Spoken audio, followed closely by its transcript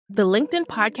The LinkedIn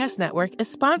Podcast Network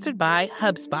is sponsored by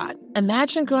HubSpot.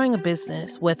 Imagine growing a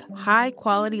business with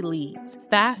high-quality leads,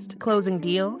 fast closing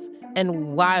deals,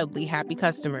 and wildly happy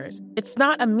customers. It's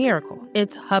not a miracle,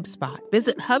 it's HubSpot.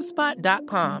 Visit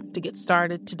HubSpot.com to get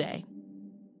started today.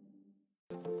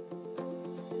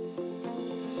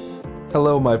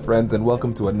 Hello, my friends, and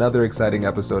welcome to another exciting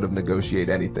episode of Negotiate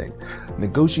Anything.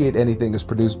 Negotiate Anything is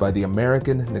produced by the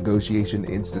American Negotiation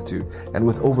Institute, and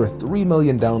with over 3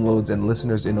 million downloads and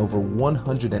listeners in over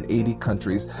 180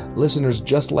 countries, listeners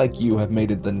just like you have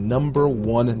made it the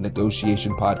 #1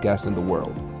 negotiation podcast in the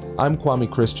world. I'm Kwame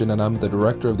Christian, and I'm the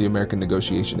director of the American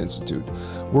Negotiation Institute.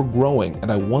 We're growing, and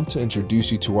I want to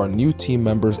introduce you to our new team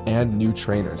members and new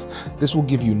trainers. This will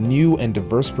give you new and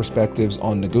diverse perspectives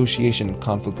on negotiation and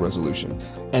conflict resolution.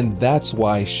 And that's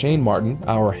why Shane Martin,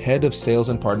 our head of sales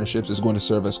and partnerships, is going to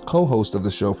serve as co-host of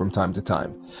the show from time to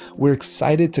time. We're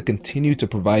excited to continue to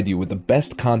provide you with the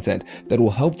best content that will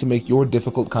help to make your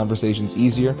difficult conversations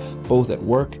easier, both at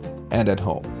work and at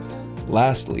home.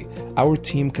 Lastly, our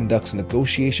team conducts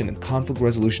negotiation and conflict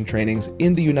resolution trainings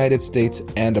in the United States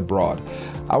and abroad.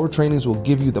 Our trainings will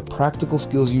give you the practical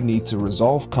skills you need to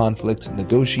resolve conflict,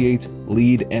 negotiate,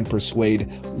 lead, and persuade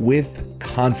with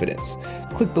confidence.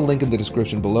 Click the link in the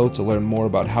description below to learn more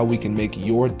about how we can make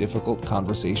your difficult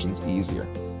conversations easier.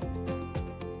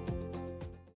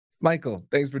 Michael,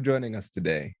 thanks for joining us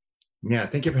today. Yeah,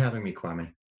 thank you for having me,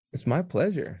 Kwame. It's my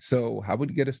pleasure. So how would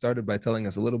you get us started by telling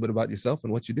us a little bit about yourself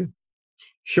and what you do?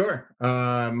 Sure.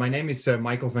 My name is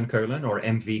Michael van Keulen, or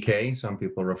MVK. Some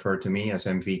people refer to me as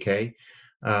MVK.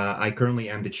 I currently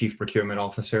am the Chief Procurement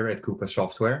Officer at Coupa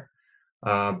Software.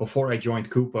 Before I joined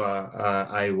Coupa,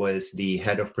 I was the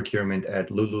head of procurement at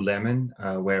Lululemon,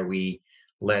 where we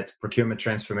led procurement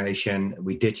transformation.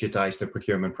 We digitized the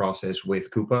procurement process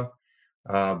with Coupa.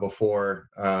 Before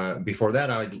that,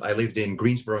 I lived in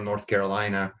Greensboro, North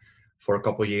Carolina, for a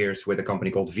couple of years with a company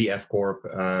called VF Corp,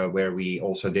 where we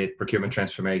also did procurement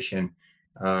transformation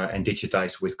and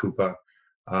digitized with Coupa.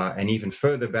 And even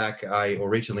further back, I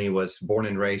originally was born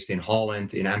and raised in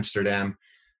Holland, in Amsterdam.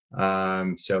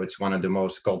 So it's one of the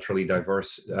most culturally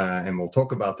diverse, and we'll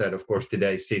talk about that, of course,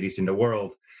 today, cities in the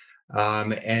world.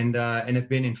 And have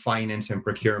been in finance and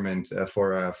procurement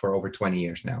for over 20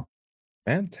 years now.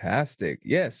 Fantastic.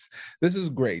 Yes, this is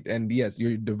great. And yes,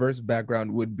 your diverse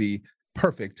background would be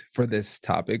perfect for this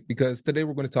topic, because today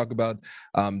we're going to talk about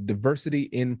diversity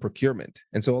in procurement.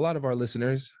 And so a lot of our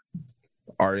listeners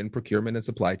are in procurement and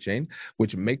supply chain,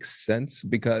 which makes sense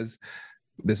because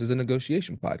this is a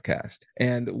negotiation podcast.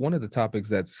 And one of the topics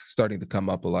that's starting to come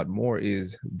up a lot more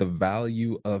is the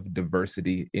value of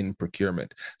diversity in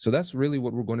procurement. So that's really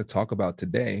what we're going to talk about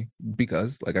today,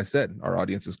 because, like I said, our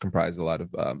audience is comprised a lot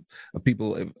of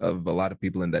people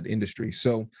in that industry.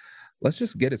 So let's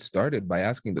just get it started by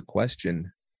asking the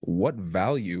question, what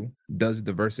value does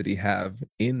diversity have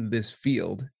in this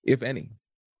field, if any?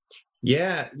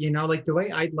 Yeah, like the way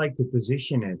I'd like to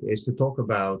position it is to talk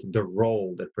about the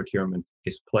role that procurement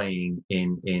is playing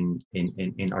in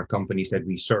our companies that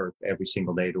we serve every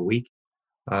single day of the week.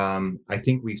 I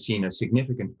think we've seen a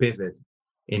significant pivot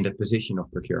in the position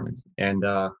of procurement. And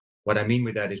what I mean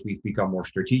with that is we've become more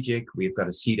strategic. We've got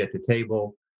a seat at the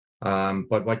table.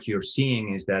 But what you're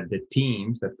seeing is that the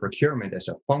teams, that procurement as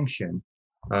a function,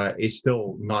 is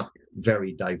still not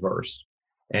very diverse.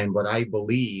 And what I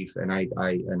believe, and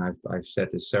I've said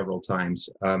this several times,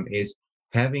 is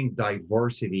having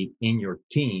diversity in your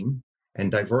team, and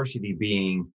diversity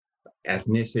being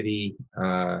ethnicity,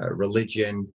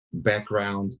 religion,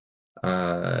 background,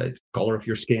 color of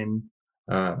your skin,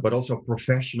 but also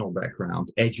professional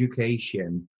background,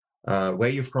 education, where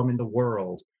you're from in the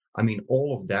world. I mean,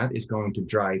 all of that is going to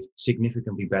drive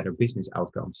significantly better business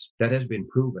outcomes. That has been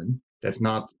proven. That's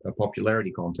not a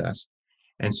popularity contest.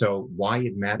 And so why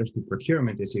it matters to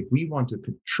procurement is if we want to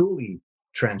truly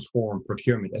transform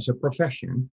procurement as a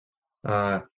profession,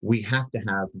 we have to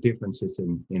have differences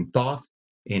in thought,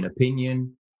 in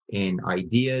opinion, in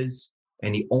ideas.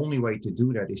 And the only way to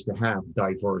do that is to have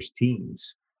diverse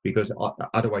teams, because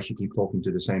otherwise you keep talking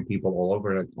to the same people all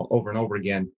over and over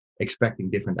again, expecting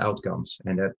different outcomes,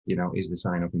 and that is the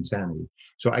sign of insanity.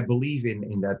 So I believe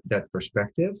in that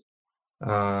perspective,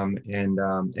 and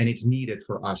it's needed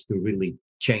for us to really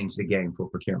change the game for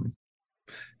procurement.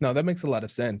 No, that makes a lot of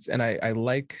sense. And I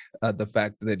like the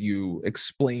fact that you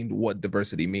explained what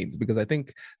diversity means, because I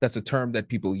think that's a term that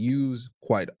people use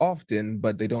quite often,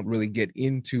 but they don't really get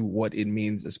into what it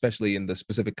means, especially in the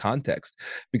specific context.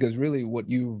 Because really what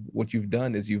you've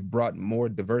done is you've brought more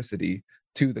diversity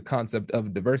to the concept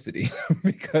of diversity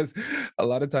because a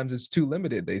lot of times it's too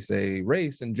limited. They say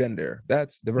race and gender,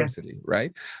 that's diversity,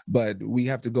 right? But we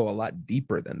have to go a lot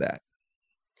deeper than that.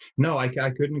 No, I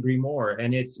couldn't agree more.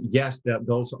 And it's, yes, that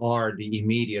those are the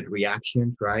immediate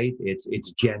reactions, right?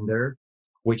 It's gender,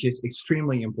 which is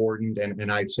extremely important.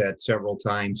 And I've said several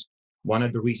times, one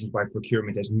of the reasons why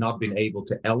procurement has not been able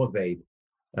to elevate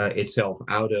itself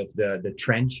out of the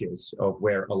trenches of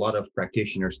where a lot of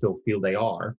practitioners still feel they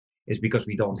are is because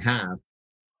we don't have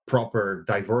proper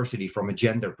diversity from a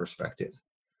gender perspective.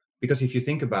 Because if you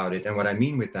think about it, and what I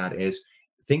mean with that is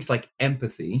things like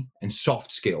empathy and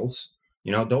soft skills,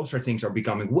 those are things are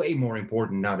becoming way more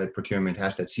important now that procurement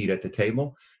has that seat at the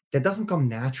table. That doesn't come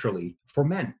naturally for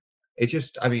men. It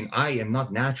just, I mean, I am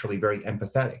not naturally very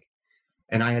empathetic,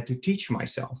 and I had to teach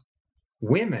myself.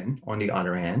 Women, on the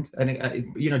other hand,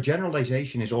 and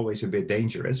generalization is always a bit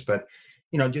dangerous, but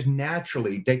just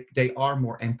naturally they are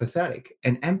more empathetic,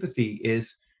 and empathy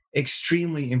is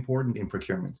extremely important in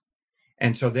procurement.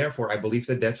 And so therefore, I believe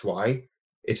that that's why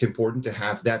it's important to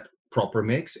have that proper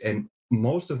mix. And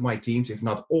most of my teams, if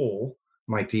not all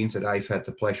my teams that I've had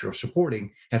the pleasure of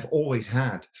supporting, have always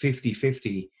had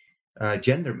 50-50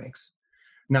 gender mix.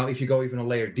 Now, if you go even a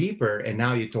layer deeper, and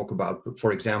now you talk about,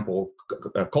 for example,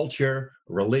 culture,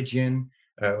 religion,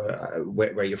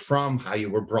 where you're from, how you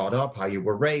were brought up, how you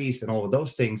were raised, and all of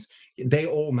those things, they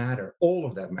all matter. All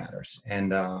of that matters.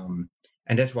 And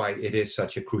that's why it is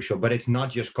such a crucial, but it's not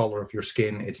just color of your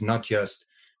skin. It's not just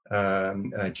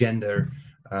gender,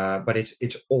 but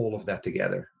it's all of that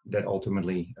together that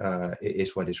ultimately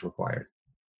is what is required.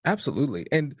 Absolutely.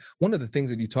 And one of the things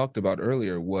that you talked about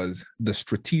earlier was the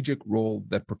strategic role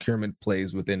that procurement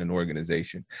plays within an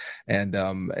organization. And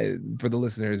for the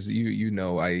listeners,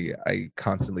 I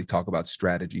constantly talk about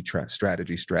strategy.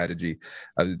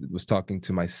 I was talking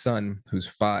to my son, who's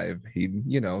 5.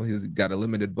 He's got a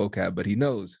limited vocab, but he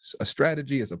knows a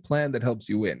strategy is a plan that helps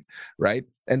you win, right?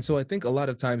 And so I think a lot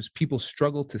of times people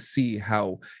struggle to see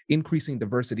how increasing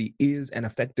diversity is an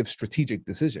effective strategic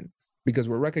decision. Because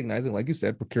we're recognizing, like you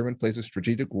said, procurement plays a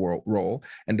strategic role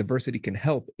and diversity can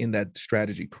help in that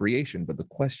strategy creation. But the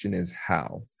question is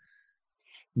how?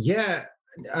 Yeah.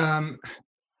 And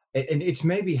it's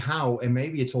maybe how, and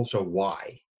maybe it's also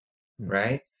why,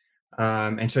 right?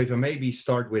 And so if I maybe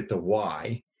start with the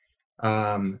why,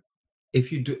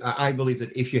 if you do, I believe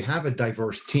that if you have a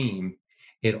diverse team,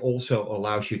 it also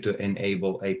allows you to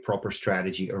enable a proper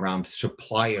strategy around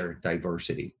supplier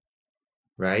diversity,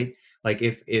 right? Like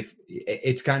if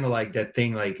it's kind of like that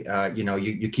thing, like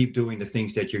you keep doing the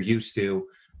things that you're used to,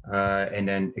 and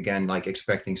then again, like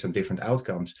expecting some different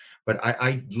outcomes. But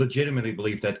I legitimately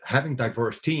believe that having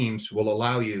diverse teams will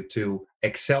allow you to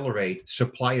accelerate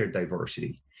supplier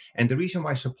diversity. And the reason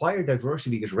why supplier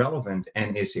diversity is relevant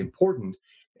and is important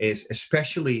is,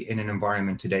 especially in an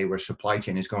environment today where supply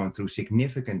chain is going through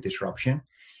significant disruption,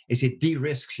 is it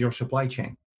de-risks your supply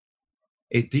chain.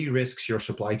 It de-risks your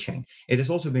supply chain. It has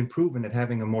also been proven that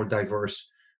having a more diverse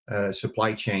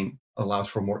supply chain allows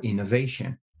for more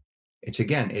innovation. It's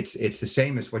the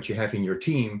same as what you have in your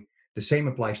team. The same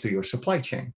applies to your supply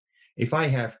chain. If I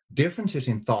have differences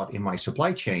in thought in my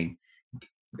supply chain,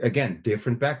 again,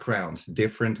 different backgrounds,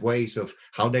 different ways of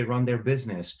how they run their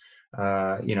business,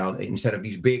 instead of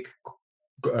these big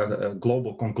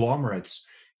global conglomerates,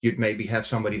 you'd maybe have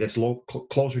somebody that's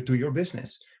closer to your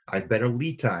business. I have better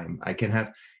lead time. I can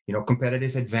have,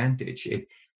 competitive advantage.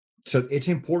 So it's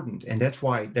important. And that's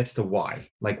the why.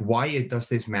 Like, why does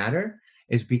this matter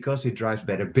is because it drives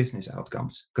better business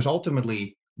outcomes. Because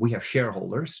ultimately we have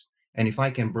shareholders. And if I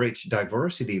can bridge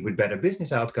diversity with better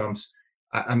business outcomes,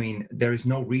 I mean, there is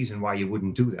no reason why you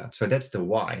wouldn't do that. So that's the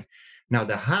why. Now,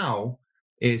 the how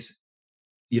is,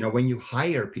 when you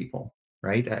hire people,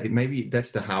 right? Maybe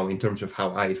that's the how in terms of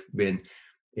how I've been,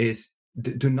 is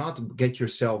do not get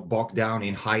yourself bogged down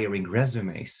in hiring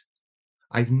resumes.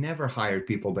 I've never hired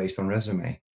people based on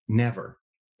resume. Never.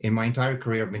 In my entire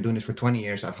career, I've been doing this for 20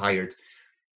 years. I've hired,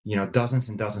 dozens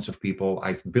and dozens of people.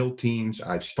 I've built teams.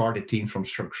 I've started teams from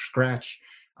scratch.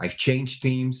 I've changed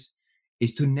teams.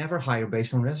 Is to never hire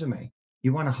based on resume.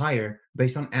 You want to hire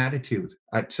based on attitude.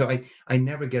 I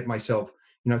never get myself,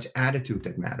 it's attitude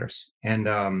that matters. And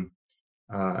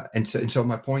so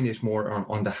my point is more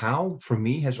on the how. For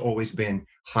me, has always been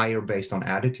higher based on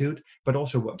attitude, but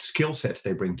also what skill sets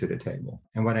they bring to the table.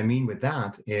 And what I mean with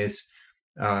that is,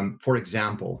 for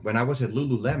example, when I was at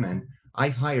Lululemon,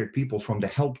 I've hired people from the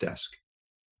help desk.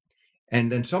 And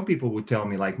then some people would tell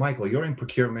me, like, Michael, you're in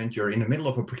procurement, you're in the middle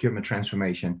of a procurement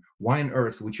transformation. Why on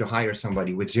earth would you hire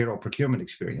somebody with zero procurement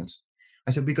experience?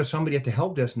 I said, because somebody at the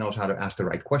help desk knows how to ask the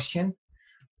right question,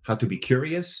 how to be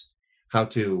curious, how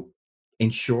to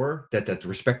ensure that that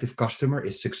respective customer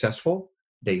is successful,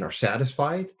 they are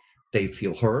satisfied, they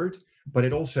feel heard, but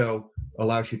it also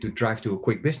allows you to drive to a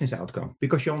quick business outcome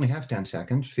because you only have 10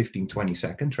 seconds, 15, 20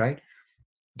 seconds, right?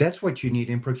 That's what you need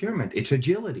in procurement. It's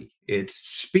agility, it's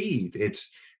speed,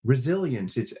 it's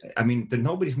resilience.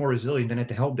 Nobody's more resilient than at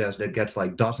the help desk that gets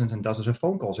like dozens and dozens of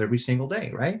phone calls every single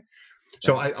day, right?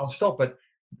 So I'll stop, but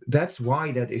that's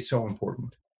why that is so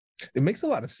important. It makes a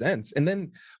lot of sense. And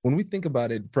then when we think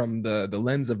about it from the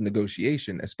lens of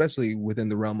negotiation, especially within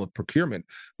the realm of procurement,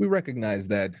 we recognize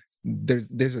that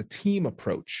there's a team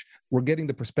approach. We're getting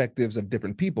the perspectives of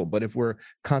different people, but if we're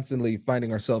constantly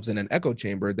finding ourselves in an echo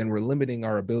chamber, then we're limiting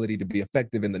our ability to be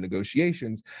effective in the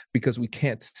negotiations because we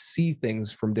can't see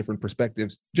things from different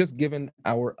perspectives, just given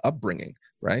our upbringing,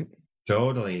 right?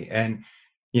 Totally. And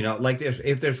like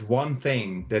if there's one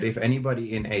thing that if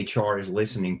anybody in HR is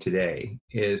listening today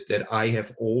is that I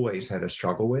have always had a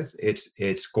struggle with,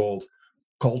 it's called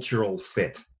cultural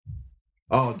fit.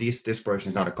 Oh, this person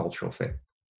is not a cultural fit.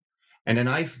 And then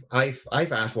I've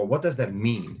asked, well, what does that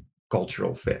mean,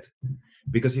 cultural fit?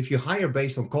 Because if you hire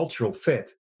based on cultural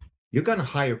fit, you're going to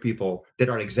hire people that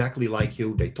are exactly like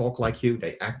you. They talk like you,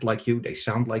 they act like you, they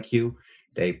sound like you.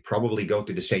 They probably go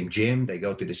to the same gym, they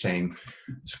go to the same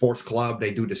sports club,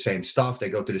 they do the same stuff, they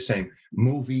go to the same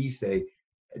movies.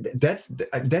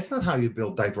 That's not how you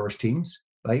build diverse teams,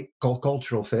 right?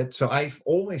 Cultural fit. So I've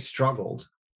always struggled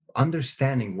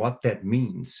understanding what that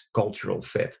means, cultural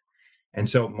fit. And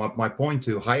so my point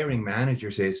to hiring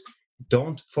managers is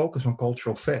don't focus on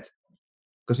cultural fit.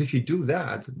 Because if you do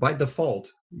that, by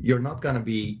default, you're not going to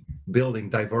be building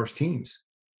diverse teams,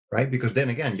 right? Because then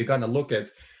again, you're going to look at,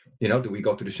 do we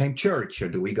go to the same church or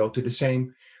do we go to the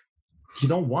same? You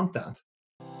don't want that.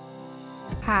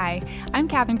 Hi, I'm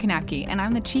Katherine Kanapke, and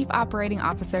I'm the Chief Operating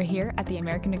Officer here at the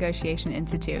American Negotiation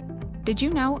Institute. Did you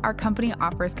know our company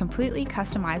offers completely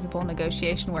customizable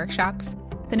negotiation workshops?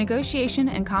 The negotiation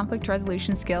and conflict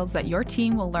resolution skills that your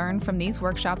team will learn from these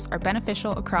workshops are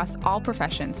beneficial across all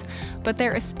professions, but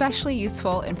they're especially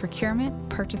useful in procurement,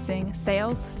 purchasing,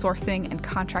 sales, sourcing, and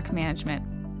contract management.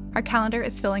 Our calendar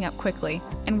is filling up quickly,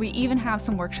 and we even have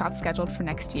some workshops scheduled for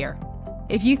next year.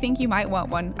 If you think you might want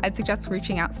one, I'd suggest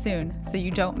reaching out soon so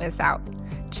you don't miss out.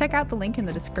 Check out the link in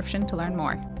the description to learn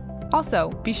more. Also,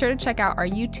 be sure to check out our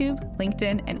YouTube,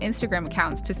 LinkedIn, and Instagram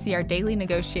accounts to see our daily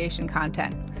negotiation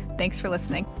content. Thanks for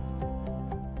listening.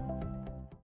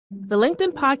 The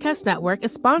LinkedIn Podcast Network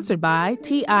is sponsored by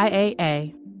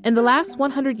TIAA. In the last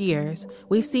 100 years,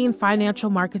 we've seen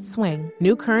financial markets swing,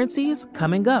 new currencies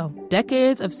come and go,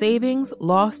 decades of savings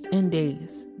lost in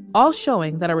days, all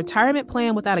showing that a retirement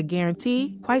plan without a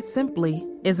guarantee, quite simply,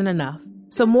 isn't enough.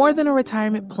 So more than a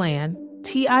retirement plan,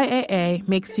 TIAA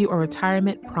makes you a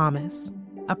retirement promise.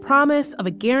 A promise of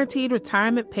a guaranteed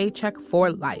retirement paycheck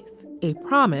for life. A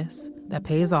promise that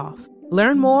pays off.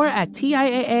 Learn more at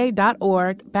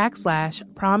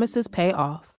TIAA.org/promises pay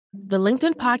off. The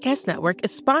LinkedIn Podcast Network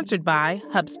is sponsored by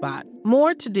HubSpot.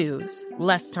 More to-dos,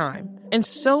 less time, and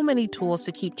so many tools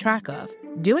to keep track of.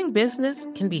 Doing business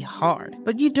can be hard,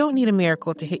 but you don't need a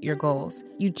miracle to hit your goals.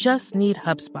 You just need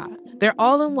HubSpot. Their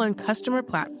all-in-one customer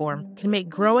platform can make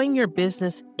growing your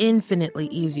business infinitely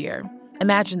easier.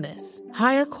 Imagine this: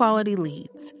 higher quality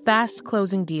leads, fast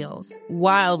closing deals,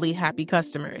 wildly happy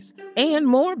customers, and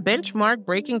more benchmark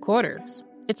breaking quarters.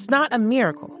 It's not a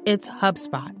miracle, it's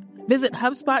HubSpot. Visit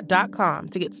HubSpot.com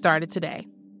to get started today.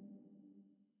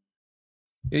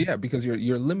 Yeah, because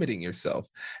you're limiting yourself.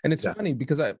 And it's funny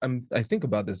because I think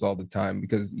about this all the time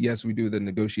because yes, we do the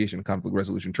negotiation conflict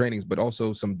resolution trainings, but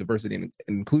also some diversity and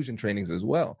inclusion trainings as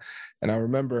well. And I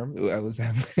remember I was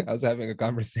having a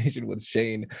conversation with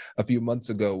Shane a few months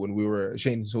ago when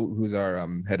Shane, who's our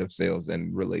head of sales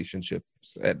and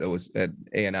relationships at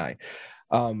ANI.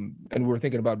 And we were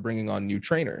thinking about bringing on new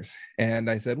trainers. And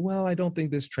I said, well, I don't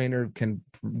think this trainer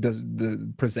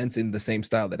presents in the same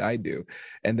style that I do.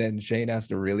 And then Shane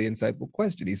asked a really insightful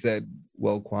question. He said,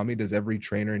 well, Kwame, does every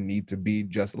trainer need to be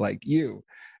just like you?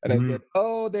 And I said,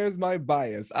 oh, there's my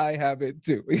bias. I have it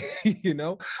too,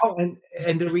 Oh, and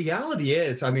the reality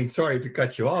is, sorry to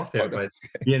cut you off there, but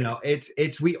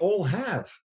it's we all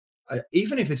have,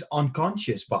 even if it's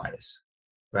unconscious bias.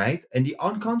 Right. And the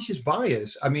unconscious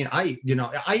bias, I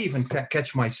even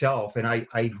catch myself and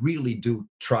I really do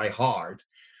try hard,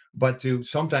 but to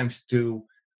sometimes to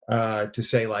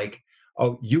say like,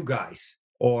 oh, you guys,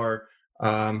 or,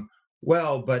 assuming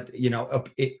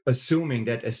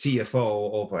that a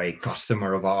CFO of a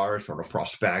customer of ours or a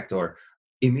prospect or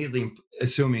immediately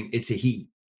assuming it's a he,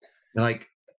 like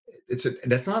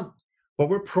that's not but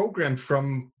we're programmed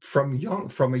from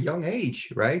a young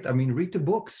age, right? I mean, read the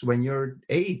books when you're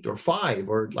 8 or 5,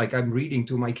 or like I'm reading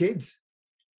to my kids.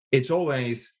 It's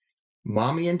always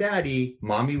mommy and daddy,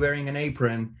 mommy wearing an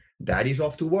apron, daddy's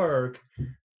off to work,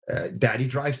 daddy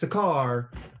drives the car,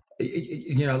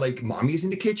 like mommy's in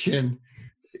the kitchen.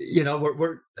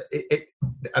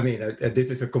 I mean, this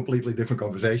is a completely different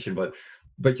conversation, but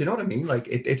you know what I mean? Like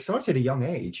it starts at a young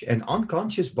age, and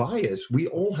unconscious bias, we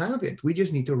all have it. We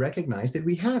just need to recognize that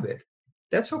we have it.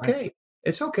 That's okay. Right.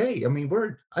 It's okay. I mean,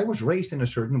 I was raised in a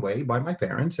certain way by my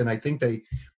parents, and I think they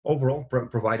overall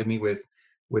provided me with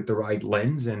the right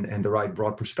lens and the right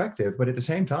broad perspective. But at the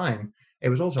same time, it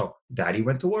was also daddy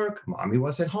went to work, mommy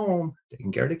was at home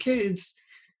taking care of the kids.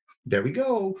 There we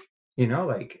go.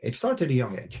 Like it starts at a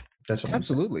young age. That's what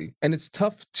absolutely. And it's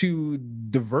tough to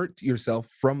divert yourself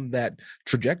from that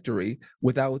trajectory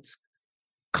without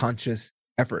conscious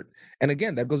effort. And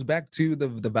again, that goes back to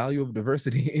the value of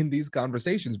diversity in these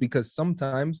conversations, because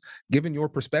sometimes, given your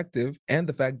perspective and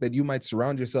the fact that you might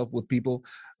surround yourself with people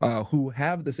who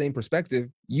have the same perspective,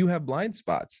 you have blind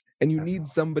spots, and you need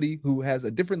somebody who has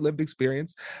a different lived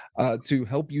experience to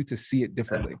help you to see it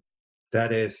differently.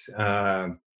 That is,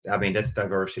 I mean, that's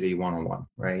diversity 101,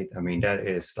 right? I mean, that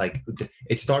is like,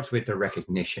 it starts with the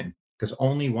recognition, because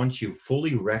only once you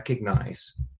fully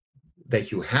recognize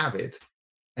that you have it,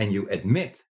 and you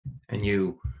admit and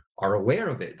you are aware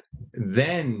of it,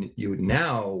 then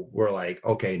we're like,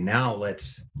 okay, now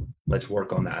let's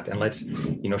work on that, and let's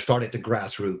start at the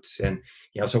grassroots. And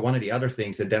so one of the other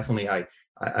things that definitely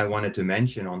I wanted to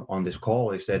mention on this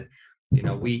call is that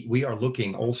we are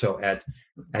looking also at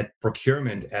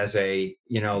procurement as a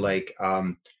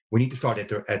we need to start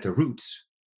at the roots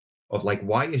of, like,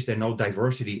 why is there no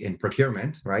diversity in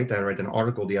procurement, right? I read an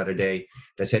article the other day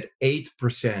that said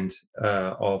 8%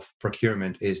 of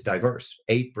procurement is diverse.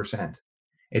 8%.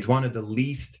 It's one of the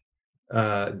least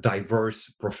diverse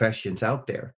professions out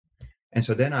there. And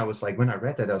so then I was like, when I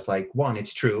read that, I was like, one,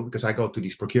 it's true, because I go to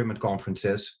these procurement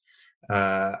conferences.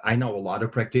 I know a lot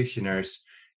of practitioners,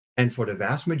 and for the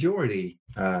vast majority,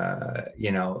 they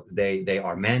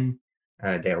are men,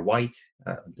 they are white,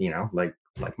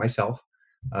 like myself.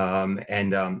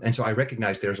 And so I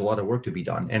recognize there's a lot of work to be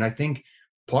done. And I think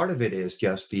part of it is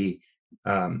just the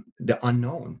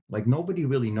unknown. Like, nobody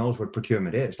really knows what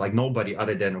procurement is. Like, nobody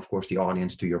other than, of course, the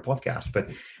audience to your podcast. But,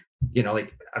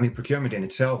 procurement in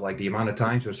itself, like the amount of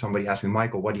times where somebody asks me,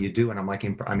 Michael, what do you do? And I'm like,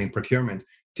 I'm in procurement.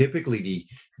 Typically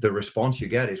the response you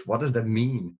get is, what does that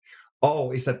mean?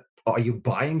 Oh, are you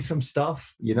buying some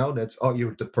stuff?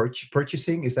 You're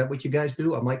purchasing. Is that what you guys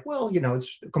do? I'm like, well,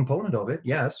 it's a component of it.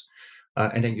 Yes.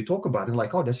 And then you talk about it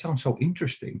like, oh, that sounds so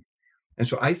interesting. And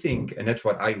so I think, and that's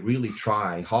what I really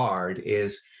try hard,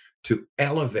 is to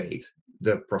elevate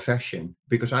the profession,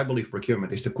 because I believe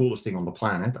procurement is the coolest thing on the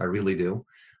planet. I really do.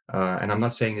 And I'm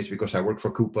not saying this because I work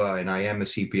for Coupa and I am a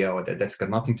CPO. That's got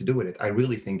nothing to do with it. I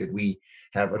really think that we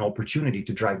have an opportunity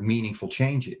to drive meaningful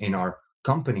change in our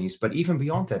companies, but even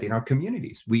beyond that, in our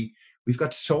communities. We've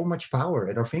got so much power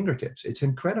at our fingertips. It's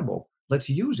incredible. Let's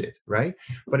use it, right?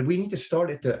 But we need to start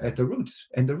at the roots,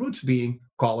 and the roots being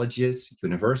colleges,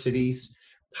 universities.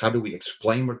 How do we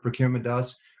explain what procurement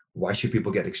does? Why should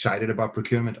people get excited about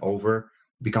procurement over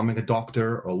becoming a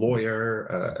doctor, a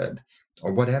lawyer,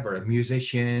 or whatever, a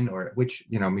musician, or which,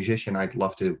 musician I'd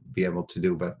love to be able to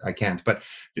do, but I can't. But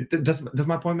does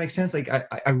my point make sense? Like,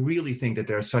 I really think that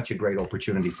there's such a great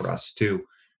opportunity for us to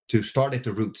start at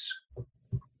the roots.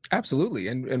 Absolutely.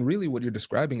 And really what you're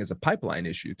describing is a pipeline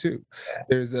issue too.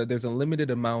 There's a limited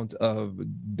amount of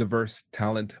diverse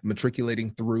talent matriculating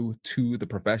through to the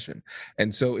profession.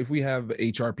 And so if we have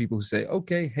HR people who say,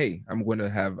 okay, hey, I'm going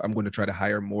to try to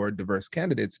hire more diverse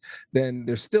candidates, then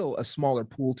there's still a smaller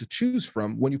pool to choose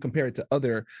from when you compare it to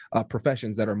other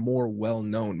professions that are more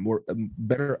well-known, more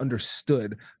better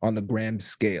understood on the grand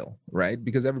scale, right?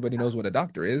 Because everybody knows what a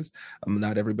doctor is.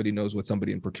 Not everybody knows what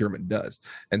somebody in procurement does.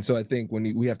 And so I think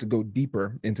when we have to go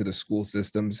deeper into the school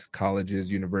systems,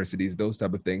 colleges, universities, those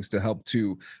type of things, to help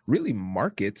to really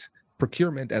market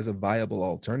procurement as a viable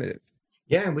alternative.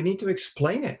 Yeah, and we need to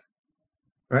explain it,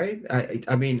 right?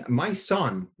 I mean, my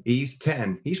son, he's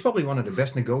 10. He's probably one of the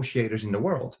best negotiators in the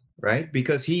world, right?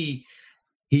 Because he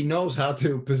knows how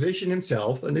to position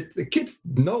himself, and the kids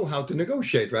know how to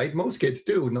negotiate, right? Most kids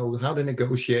do know how to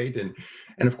negotiate, and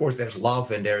of course there's love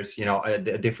and there's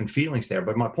different feelings there.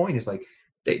 But my point is, like,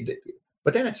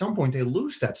 but then at some point they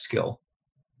lose that skill,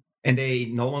 and they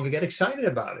no longer get excited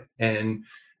about it.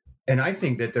 And I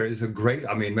think that there is a great,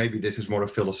 maybe this is more a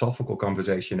philosophical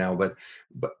conversation now, but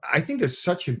I think there's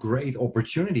such a great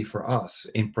opportunity for us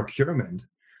in procurement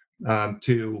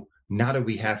to now that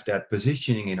we have that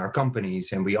positioning in our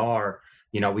companies, and we are,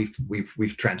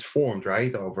 we've transformed,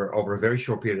 right, over a very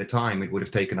short period of time. It would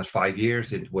have taken us 5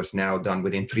 years. It was now done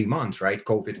within 3 months, right?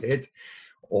 COVID hit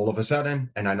all of a sudden,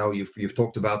 and I know you've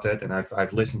talked about that, and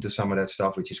I've listened to some of that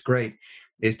stuff, which is great.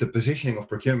 Is the positioning of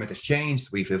procurement has changed?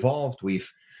 We've evolved. We've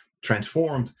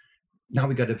transformed. Now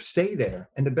we got to stay there,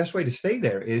 and the best way to stay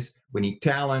there is we need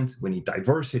talent, we need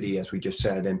diversity, as we just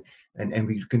said, and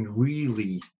we can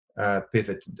really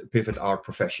pivot our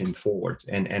profession forward.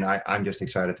 And I'm just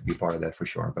excited to be part of that for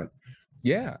sure. But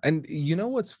yeah. And you know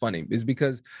what's funny is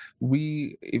because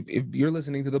if you're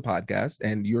listening to the podcast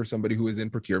and you're somebody who is in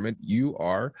procurement, you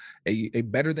are a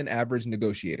better than average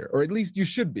negotiator, or at least you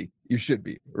should be,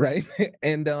 right?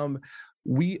 And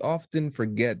we often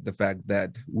forget the fact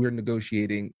that we're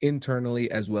negotiating internally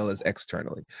as well as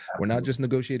externally. We're not just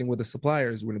negotiating with the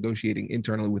suppliers, we're negotiating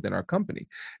internally within our company.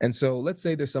 And so let's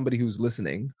say there's somebody who's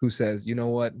listening who says, you know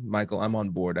what, Michael, I'm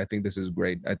on board. I think this is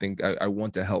great. I think I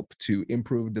want to help to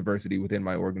improve diversity within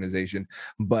my organization,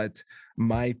 but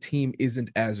my team isn't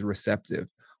as receptive.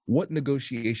 What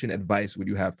negotiation advice would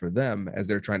you have for them as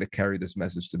they're trying to carry this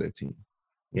message to their team?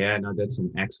 Yeah, no, that's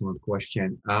an excellent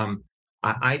question.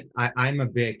 I'm a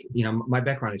big, my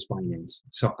background is finance,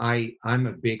 so I'm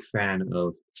a big fan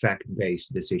of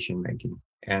fact-based decision making,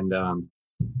 and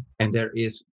there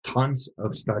is tons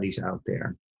of studies out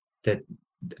there that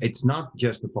it's not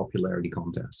just a popularity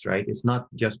contest, right? It's not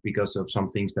just because of some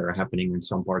things that are happening in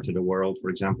some parts of the world, for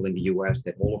example, in the US,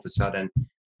 that all of a sudden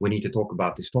we need to talk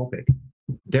about this topic.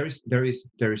 There is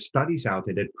studies out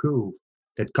there that prove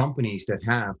that companies that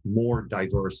have more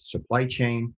diverse supply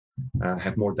chain,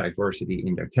 have more diversity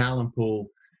in their talent pool,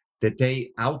 that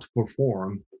they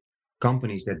outperform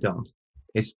companies that don't.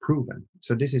 It's proven.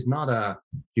 So this is not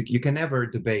you can never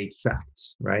debate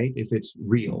facts, right? If it's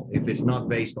real, if it's not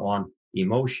based on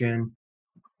emotion,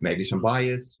 maybe some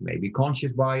bias, maybe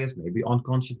conscious bias, maybe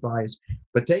unconscious bias,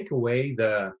 but take away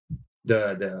the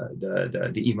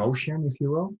emotion, if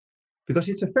you will, because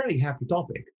it's a fairly happy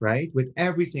topic, right? With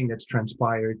everything that's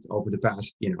transpired over the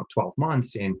past, 12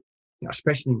 months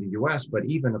especially in the US, but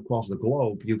even across the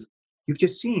globe, you've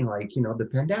just seen the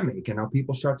pandemic, and how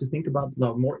people start to think about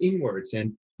more inwards,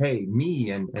 and hey,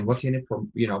 me and what's in it for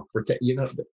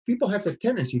people have the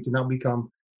tendency to now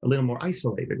become a little more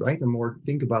isolated, right, and more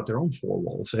think about their own four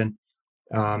walls, and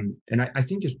I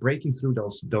think just breaking through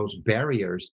those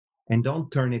barriers, and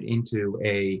don't turn it into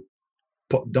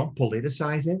don't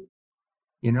politicize it,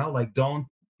 don't,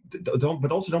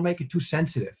 but also don't make it too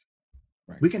sensitive.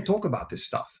 Right. We can talk about this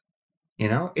stuff.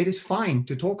 It is fine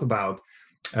to talk about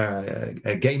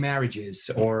gay marriages,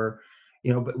 or,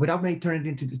 but without turning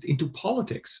it into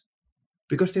politics,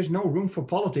 because there's no room for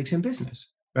politics in business,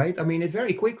 right? I mean, it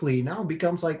very quickly now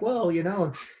becomes like, well,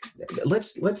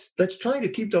 let's try to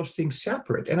keep those things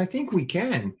separate. And I think we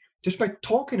can, just by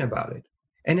talking about it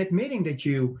and admitting that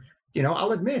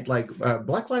I'll admit,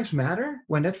 Black Lives Matter,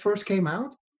 when that first came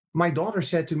out, my daughter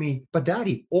said to me, but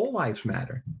Daddy, all lives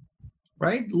matter,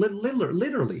 right?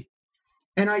 Literally.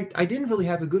 And I didn't really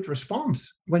have a good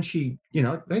response when she,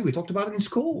 hey, we talked about it in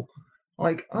school.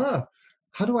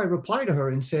 How do I reply to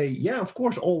her and say, yeah, of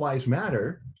course, all lives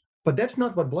matter, but that's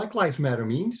not what Black Lives Matter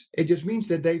means. It just means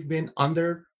that they've been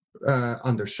underserved,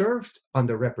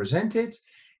 underrepresented.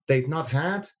 They've not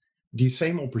had the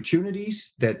same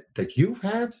opportunities that you've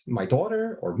had, my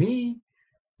daughter or me.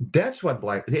 That's what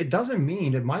it doesn't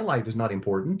mean that my life is not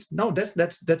important. No,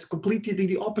 that's completely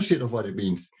the opposite of what it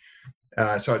means.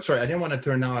 Sorry, I didn't want to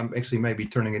turn. Now I'm actually maybe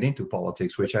turning it into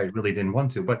politics, which I really didn't want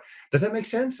to. But does that make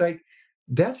sense?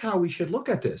 That's how we should look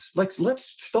at this.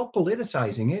 Let's stop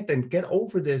politicizing it and get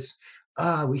over this.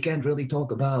 We can't really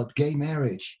talk about gay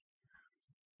marriage.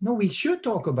 No, we should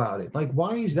talk about it.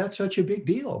 Why is that such a big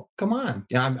deal? Come on.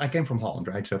 Yeah, I came from Holland,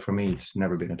 right? So for me, it's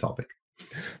never been a topic.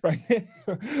 Right.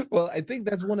 Well, I think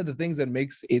that's one of the things that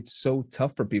makes it so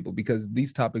tough for people, because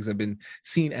these topics have been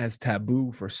seen as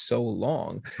taboo for so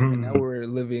long. Mm-hmm. And now we're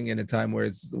living in a time where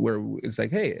it's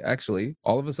like, hey, actually,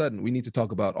 all of a sudden we need to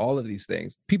talk about all of these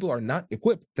things. People are not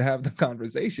equipped to have the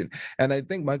conversation. And I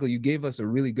think, Michael, you gave us a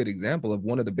really good example of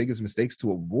one of the biggest mistakes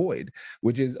to avoid,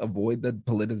 which is avoid the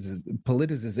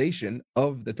politicization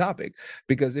of the topic.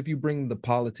 Because if you bring the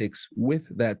politics with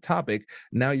that topic,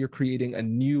 now you're creating a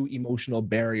new emotional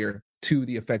barrier to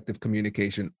the effective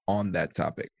communication on that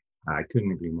topic. I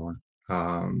couldn't agree more.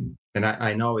 And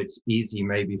I know it's easy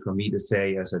maybe for me to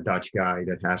say, as a Dutch guy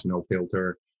that has no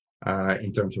filter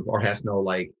in terms of, or has no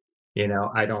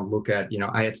I don't look at,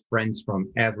 I had friends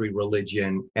from every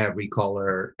religion, every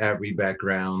color, every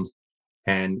background.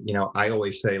 And, I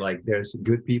always say, there's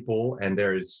good people and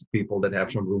there's people that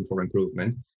have some room for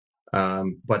improvement.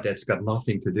 But that's got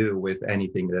nothing to do with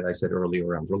anything that I said earlier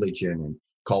around religion and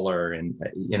color. And,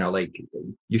 like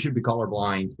you should be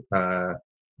colorblind.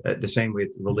 The same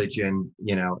with religion.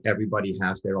 Everybody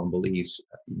has their own beliefs.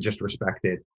 Just respect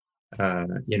it.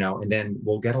 And then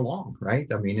we'll get along, right?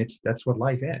 I mean, that's what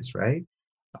life is, right?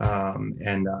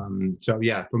 So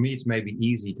yeah, for me, it's maybe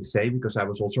easy to say because I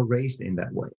was also raised in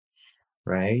that way,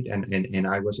 right? And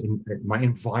I was my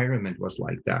environment was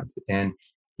like that, and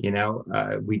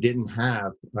we didn't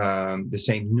have the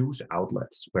same news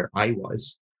outlets where I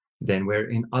was than where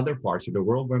in other parts of the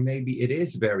world where maybe it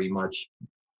is very much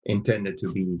intended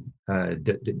to be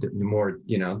the more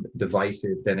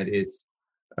divisive than it is,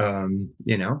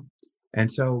 and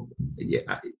so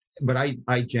yeah. But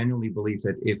I genuinely believe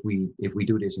that if we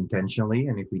do this intentionally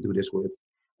and if we do this with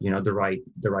the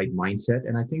right mindset,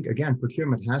 and I think again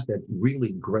procurement has that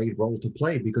really great role to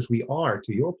play because we are,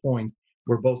 to your point,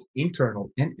 we're both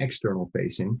internal and external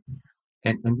facing,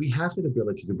 and we have that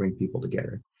ability to bring people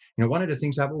together. One of the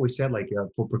things I've always said, like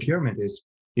for procurement, is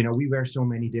we wear so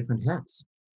many different hats.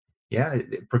 Yeah,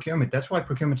 procurement. That's why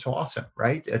procurement's so awesome,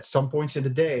 right? At some points in the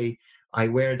day, I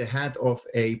wear the hat of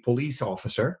a police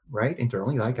officer, right?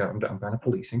 Internally, like I'm kind of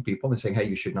policing people and saying, hey,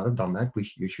 you should not have done that.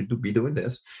 You should be doing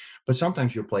this. But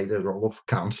sometimes you play the role of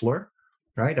counselor,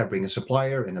 right? I bring a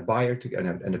supplier and a buyer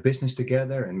and a business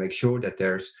together and make sure that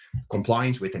there's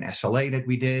compliance with an SLA that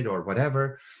we did or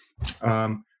whatever.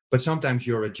 But sometimes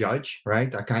you're a judge,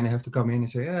 right? I kind of have to come in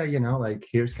and say, yeah, like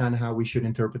here's kind of how we should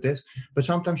interpret this. But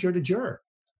sometimes you're the juror.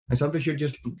 And sometimes you're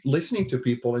just listening to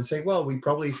people and saying, well, we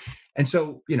probably, and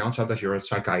so, sometimes you're a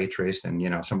psychiatrist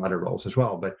and, some other roles as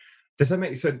well. But does that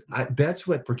make sense? That's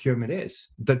what procurement is.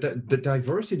 The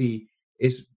diversity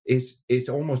is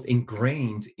almost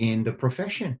ingrained in the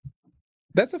profession.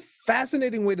 That's a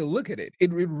fascinating way to look at it.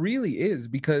 It really is,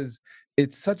 because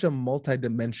it's such a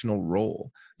multidimensional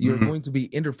role. You're going to be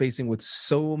interfacing with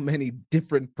so many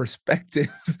different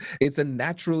perspectives. It's a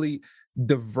naturally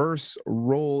diverse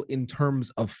role in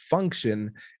terms of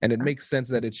function, and it makes sense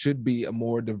that it should be a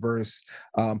more diverse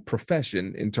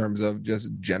profession in terms of just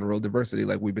general diversity,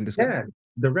 like we've been discussing. Yeah,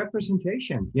 the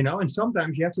representation, and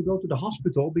sometimes you have to go to the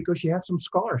hospital because you have some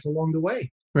scars along the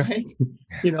way, right?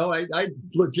 I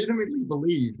legitimately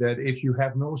believe that if you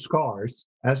have no scars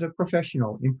as a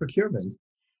professional in procurement,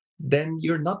 then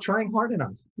you're not trying hard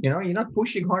enough. You're not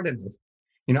pushing hard enough.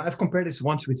 I've compared this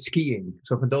once with skiing.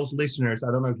 So for those listeners,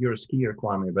 I don't know if you're a skier,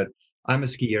 Kwame, but I'm a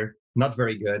skier, not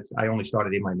very good. I only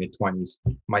started in my mid-20s.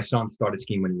 My son started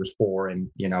skiing when he was 4, and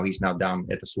he's now down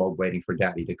at the slope waiting for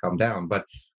daddy to come down. But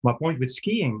my point with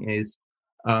skiing is,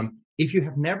 if you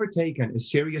have never taken a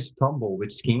serious tumble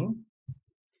with skiing,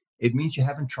 it means you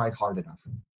haven't tried hard enough,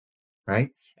 right?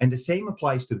 And the same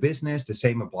applies to business. The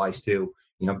same applies to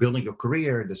building your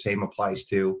career. The same applies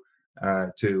to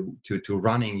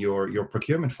running your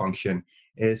procurement function.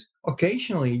 Is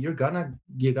occasionally you're gonna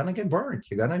get burned.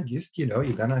 You're gonna just you're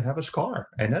gonna have a scar,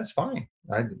 and that's fine.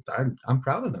 I'm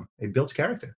proud of them. It builds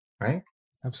character, right?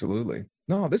 Absolutely.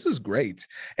 No, this is great.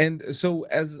 And so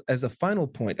as a final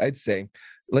point, I'd say,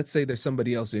 let's say there's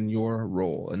somebody else in your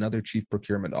role, another chief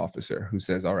procurement officer, who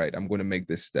says, all right, I'm going to make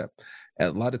this step. And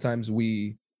a lot of times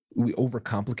we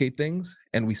overcomplicate things,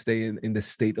 and we stay in this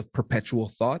state of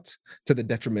perpetual thought to the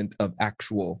detriment of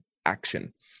actual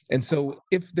action. And so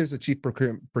if there's a chief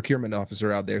procurement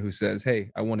officer out there who says, hey,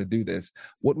 I want to do this,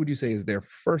 what would you say is their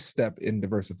first step in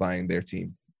diversifying their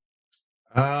team?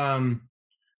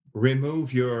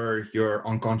 Remove your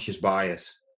unconscious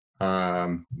bias.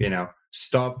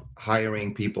 Stop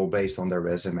hiring people based on their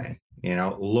resume.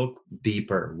 Look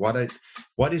deeper.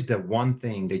 What is the one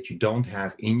thing that you don't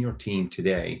have in your team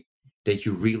today that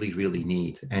you really, really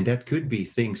need? And that could be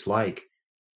things like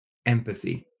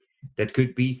empathy. That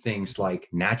could be things like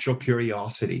natural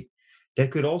curiosity.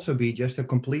 That could also be just a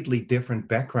completely different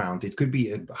background. It could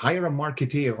be hire a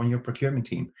marketeer on your procurement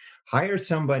team. Hire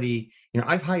somebody,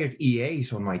 I've hired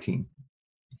EAs on my team,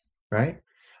 right?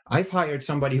 I've hired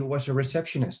somebody who was a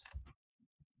receptionist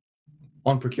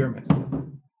on procurement.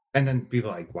 And then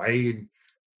people are like, why?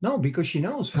 No, because she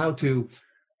knows how to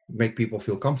make people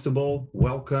feel comfortable,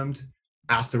 welcomed,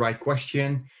 ask the right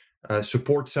question,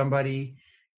 support somebody.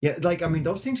 Yeah,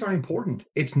 those things are important.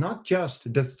 It's not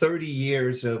just the 30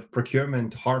 years of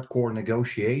procurement hardcore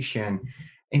negotiation.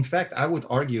 In fact, I would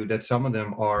argue that some of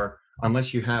them are,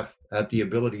 unless you have the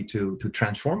ability to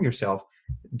transform yourself,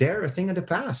 they're a thing of the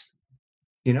past.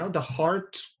 The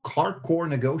hardcore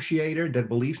negotiator that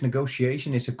believes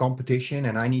negotiation is a competition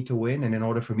and I need to win, and in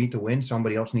order for me to win,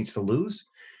 somebody else needs to lose.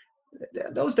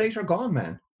 Those days are gone,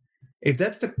 man. If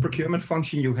that's the procurement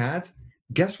function you had,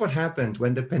 guess what happened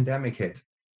when the pandemic hit?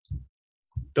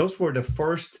 Those were the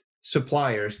first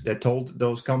suppliers that told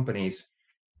those companies,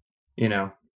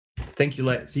 thank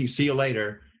you, see you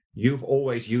later. You've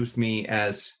always used me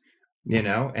as,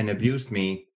 and abused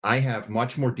me. I have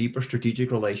much more deeper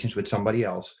strategic relations with somebody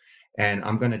else, and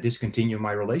I'm going to discontinue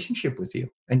my relationship with you.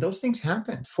 And those things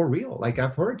happen for real. Like,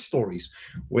 I've heard stories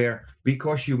where,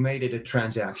 because you made it a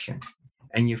transaction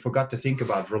and you forgot to think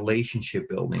about relationship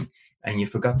building, and you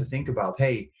forgot to think about,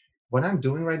 hey, what I'm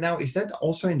doing right now, is that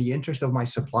also in the interest of my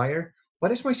supplier?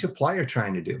 What is my supplier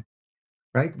trying to do?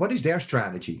 Right? What is their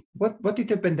strategy? What did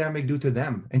the pandemic do to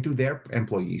them and to their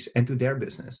employees and to their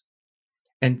business?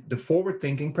 And the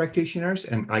forward-thinking practitioners,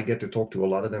 and I get to talk to a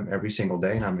lot of them every single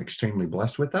day, and I'm extremely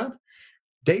blessed with that,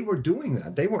 they were doing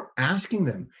that. They were asking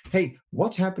them, hey,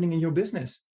 what's happening in your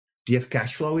business? Do you have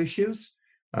cash flow issues?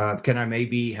 Can I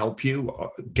maybe help you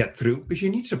get through? Because you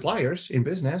need suppliers in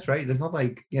business, right? It's not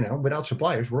like, without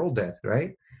suppliers, we're all dead,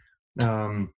 right?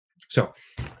 So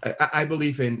I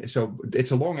believe in, so it's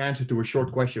a long answer to a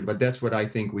short question, but that's what I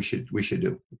think we should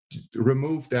do.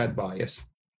 Remove that bias.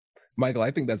 Michael,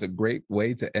 I think that's a great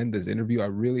way to end this interview. I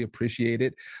really appreciate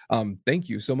it. Thank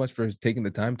you so much for taking the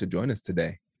time to join us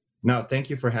today. No, thank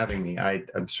you for having me.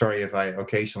 I'm sorry if I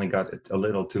occasionally got a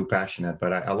little too passionate,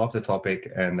 but I love the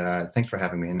topic, and thanks for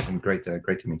having me, and great to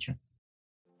meet you.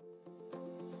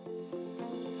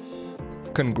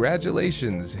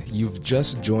 Congratulations! You've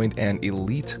just joined an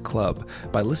elite club.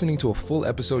 By listening to a full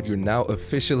episode, you're now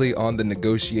officially on the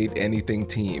Negotiate Anything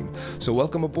team. So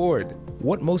welcome aboard.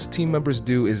 What most team members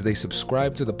do is they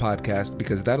subscribe to the podcast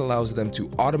because that allows them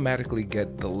to automatically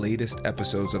get the latest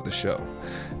episodes of the show.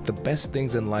 The best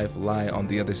things in life lie on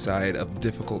the other side of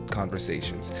difficult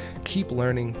conversations. Keep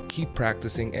learning, keep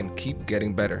practicing, and keep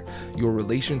getting better. Your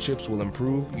relationships will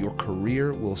improve, your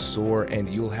career will soar, and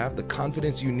you'll have the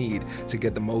confidence you need to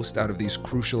get the most out of these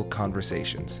crucial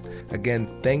conversations.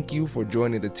 Again, thank you for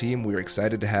joining the team. We're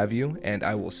excited to have you, and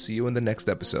I will see you in the next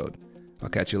episode. I'll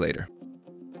catch you later.